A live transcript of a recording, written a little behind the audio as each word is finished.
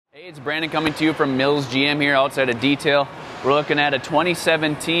It's Brandon coming to you from Mills GM here outside of detail. We're looking at a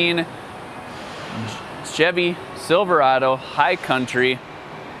 2017 Chevy Silverado High Country,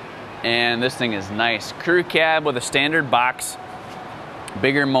 and this thing is nice. Crew cab with a standard box,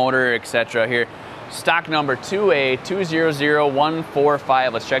 bigger motor, etc. here. Stock number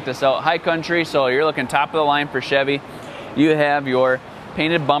 2A200145. Let's check this out. High Country, so you're looking top of the line for Chevy. You have your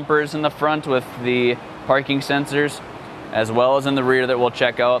painted bumpers in the front with the parking sensors, as well as in the rear that we'll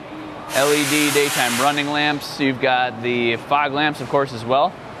check out. LED daytime running lamps. You've got the fog lamps, of course, as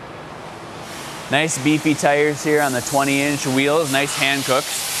well. Nice beefy tires here on the 20-inch wheels. Nice hand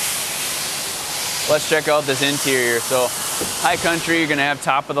cooks. Let's check out this interior. So High Country, you're gonna have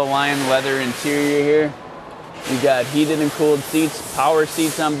top of the line leather interior here. You've got heated and cooled seats, power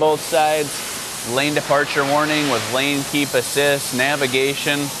seats on both sides, lane departure warning with lane keep assist,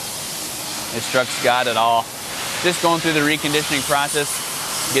 navigation. This truck's got it all. Just going through the reconditioning process,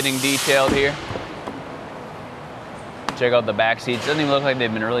 getting detailed here. Check out the back seats. Doesn't even look like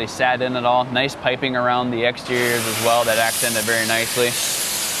they've been really sat in at all. Nice piping around the exteriors as well that accent it very nicely.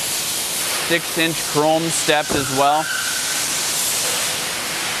 6-inch chrome steps as well.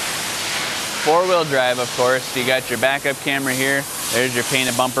 4-wheel drive, of course. You got your backup camera here. There's your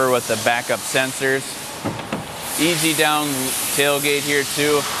painted bumper with the backup sensors. Easy down tailgate here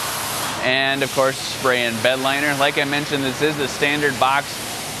too. And of course, spray and bed liner. Like I mentioned, this is the standard box.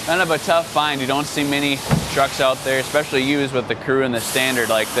 Kind of a tough find. You don't see many trucks out there, especially used with the crew and the standard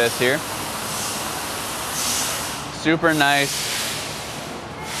like this here. Super nice.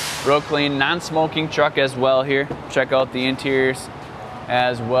 Real clean, non-smoking truck as well here. Check out the interiors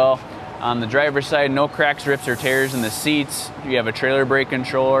as well. On the driver's side, no cracks, rips, or tears in the seats. You have a trailer brake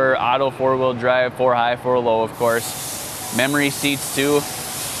controller, auto 4-wheel drive, 4 high, 4 low, of course. Memory seats too.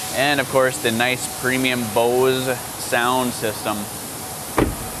 And of course, the nice premium Bose sound system.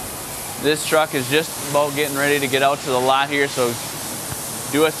 This truck is just about getting ready to get out to the lot here, so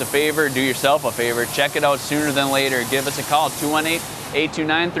do us a favor, do yourself a favor. Check it out sooner than later. Give us a call,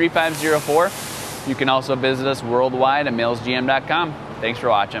 218-829-3504. You can also visit us worldwide at millsgm.com. Thanks for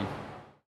watching.